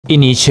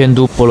印尼迁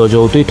都婆罗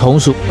洲对同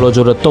属婆罗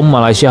洲的东马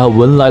来西亚和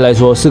文莱来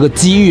说是个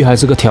机遇还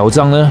是个挑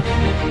战呢？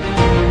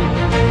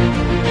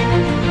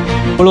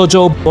婆罗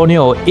洲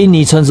Borneo， 印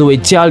尼称之为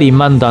加里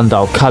曼丹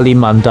岛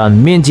 （Kalimantan），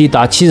 面积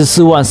达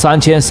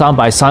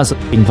743330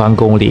平方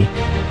公里。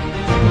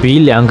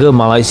 比2个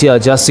马来西亚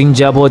加新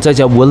加坡再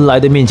加文莱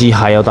的面积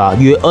还要大，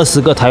约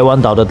20个台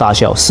湾岛的大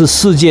小，是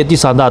世界第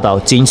3大岛，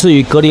仅次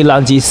于格陵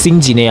兰及新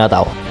几内亚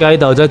岛。该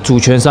岛在主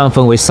权上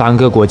分为3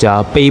个国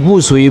家，北部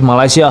属于马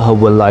来西亚和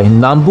文莱，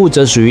南部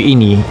则属于印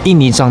尼，印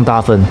尼占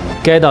大份。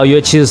该岛约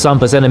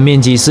73% 的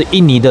面积是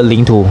印尼的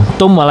领土，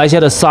东马来西亚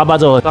的沙巴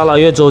州和沙拉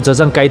越州则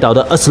占该岛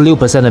的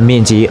26% 的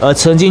面积，而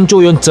曾经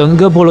救援整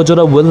个婆罗洲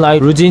的文莱，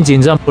如今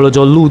仅占婆罗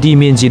洲陆地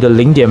面积的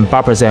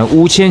0.8%，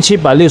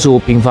 5765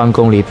平方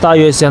公里，大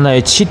约 相当于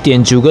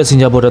7.9个新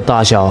加坡的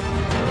大小。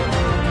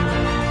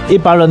一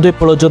般人对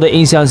婆罗洲的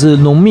印象是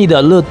浓密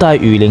的热带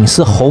雨林，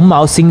是红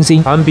毛猩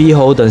猩、长鼻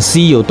猴等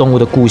稀有动物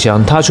的故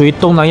乡。它处于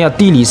东南亚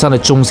地理上的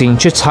中心，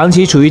却长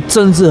期处于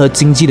政治和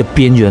经济的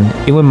边缘。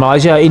因为马来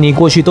西亚、印尼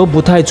过去都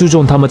不太注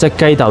重他们在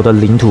该岛的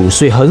领土，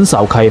所以很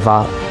少开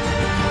发。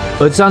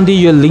 而占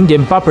地约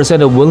0.8%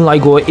 的文莱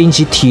国，因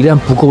其体量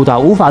不够大，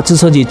无法支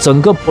撑起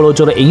整个婆罗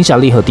洲的影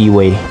响力和地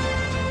位。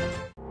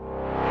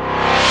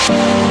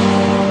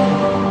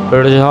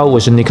 大家好，我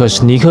是尼克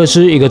斯，尼克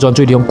是一个专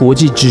注提供国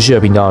际知识的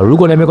频道。如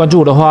果你还没关注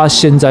我的话，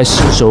现在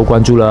是时候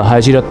关注了，还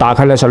记得打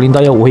开了小铃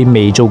铛，我会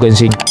每周更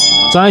新。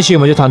上一期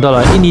我们就谈到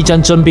了印尼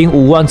将征兵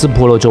5万至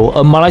婆罗洲，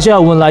而马来西亚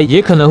文莱也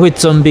可能会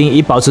征兵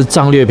以保持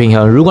战略平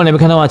衡。如果你没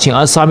看到的话，请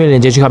按上面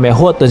链接去看，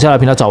或等下来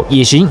频道找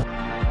也行。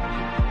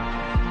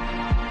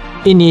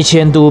 印尼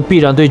迁都必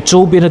然对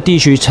周边的地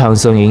区产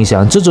生影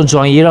响，这种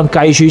转移让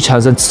该区产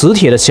生磁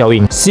铁的效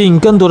应，吸引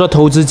更多的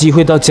投资机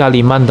会到加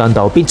里曼丹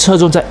岛，并侧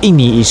重在印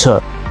尼一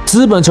侧。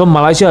 资本从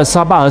马来西亚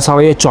沙巴和沙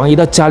拉越转移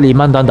到加里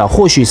曼丹岛，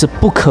或许是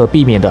不可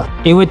避免的，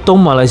因为东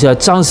马来西亚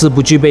暂时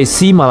不具备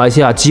西马来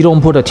西亚吉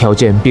隆坡的条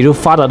件，比如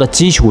发达的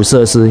基础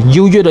设施、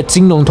优越的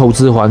金融投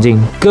资环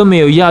境，更没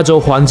有亚洲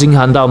黄金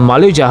航道、马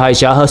六甲海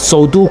峡和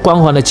首都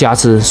光环的加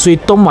持，所以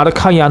东马的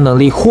抗压能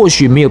力或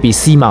许没有比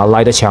西马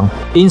来得强，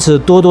因此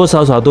多多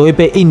少少都会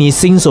被印尼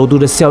新首都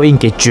的效应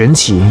给卷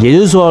起。也就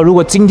是说，如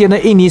果今天的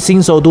印尼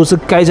新首都是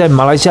盖在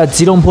马来西亚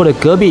吉隆坡的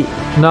隔壁，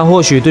那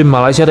或许对马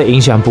来西亚的影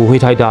响不会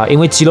太大，因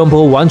为吉隆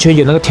坡完全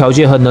有那个条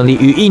件和能力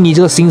与印尼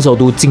这个新首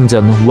都竞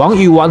争。王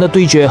与王的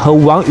对决和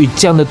王与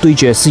将的对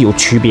决是有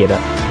区别的。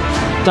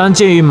但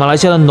鉴于马来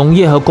西亚的农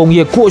业和工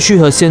业过去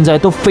和现在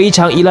都非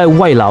常依赖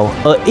外劳，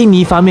而印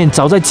尼方面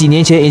早在几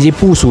年前已经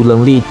部署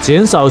能力，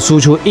减少输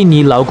出印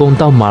尼劳工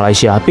到马来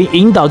西亚，并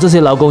引导这些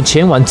劳工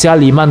前往加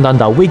里曼丹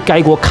岛为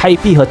该国开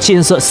辟和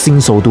建设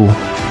新首都。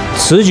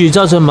 此举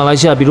造成马来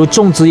西亚，比如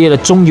种植业的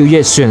中游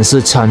业损失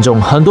惨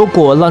重，很多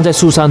果烂在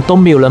树上都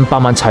没有人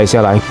帮忙采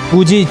下来，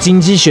估计经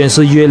济损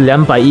失约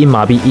200亿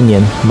马币一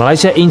年。马来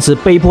西亚因此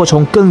被迫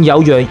从更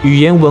遥远、语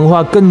言文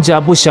化更加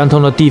不相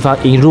同的地方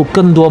引入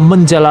更多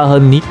孟加拉和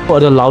尼泊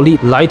尔的劳力，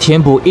来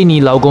填补印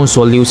尼劳工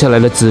所留下来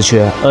的职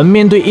缺。而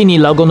面对印尼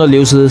劳工的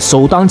流失，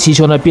首当其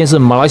冲的便是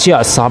马来西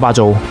亚沙巴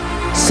州。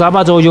 沙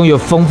巴州拥有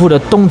丰富的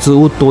动植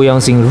物多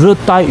样性、热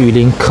带雨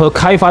林、可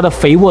开发的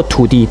肥沃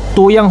土地、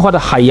多样化的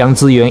海洋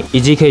资源，以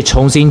及可以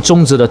重新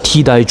种植的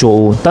替代作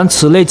物。但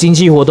此类经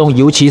济活动，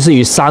尤其是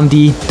与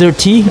3D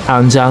dirty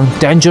肮脏、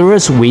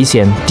dangerous 危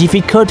险、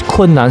difficult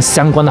困难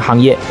相关的行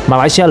业，马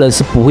来西亚人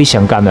是不会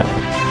想干的。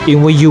 因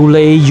为又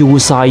累又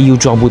晒又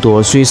赚不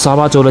多，所以沙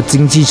巴州的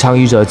经济参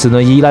与者只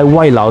能依赖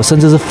外劳，甚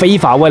至是非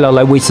法外劳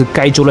来维持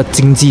该州的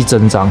经济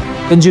增长。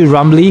根据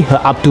Ramli 和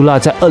Abdullah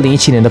在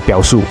2017年的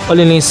表述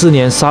，2004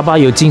年沙巴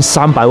有近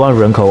300万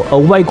人口，而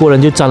外国人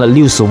就占了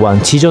60万，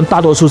其中大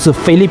多数是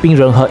菲律宾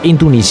人和印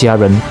度尼西亚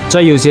人。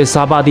在有些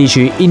沙巴地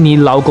区，印尼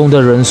劳工的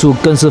人数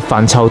更是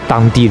反超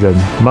当地人。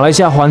马来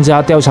西亚皇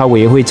家调查委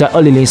员会在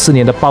2004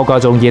年的报告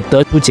中也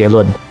得出结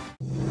论。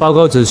 报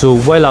告指出，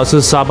外劳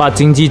是沙巴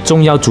经济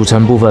重要组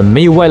成部分。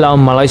没有外劳，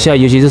马来西亚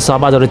尤其是沙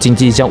巴州的经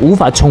济将无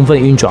法充分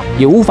运转，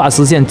也无法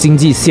实现经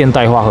济现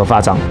代化和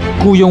发展。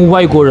雇佣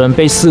外国人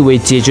被视为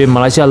解决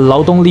马来西亚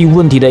劳动力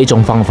问题的一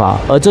种方法，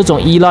而这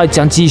种依赖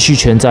将继续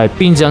存在，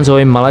并将成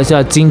为马来西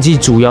亚经济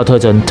主要特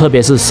征，特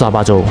别是沙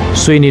巴州。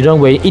所以，你认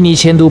为印尼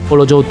迁都婆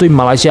罗洲对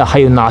马来西亚还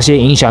有哪些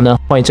影响呢？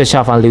欢迎在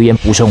下方留言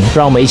补充，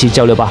让我们一起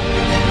交流吧。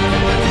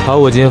 好，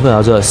我今天分享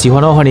到这，喜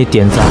欢的话欢迎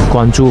点赞、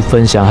关注、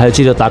分享，还有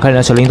记得打开你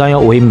的小铃铛哟，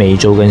我会每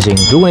周更新。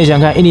如果你想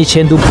看印尼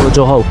迁都婆罗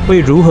洲后会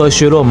如何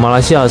削弱马来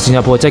西亚和新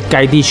加坡在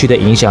该地区的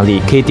影响力，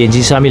可以点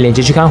击下面链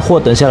接去看，或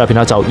等下来频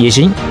道找也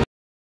行。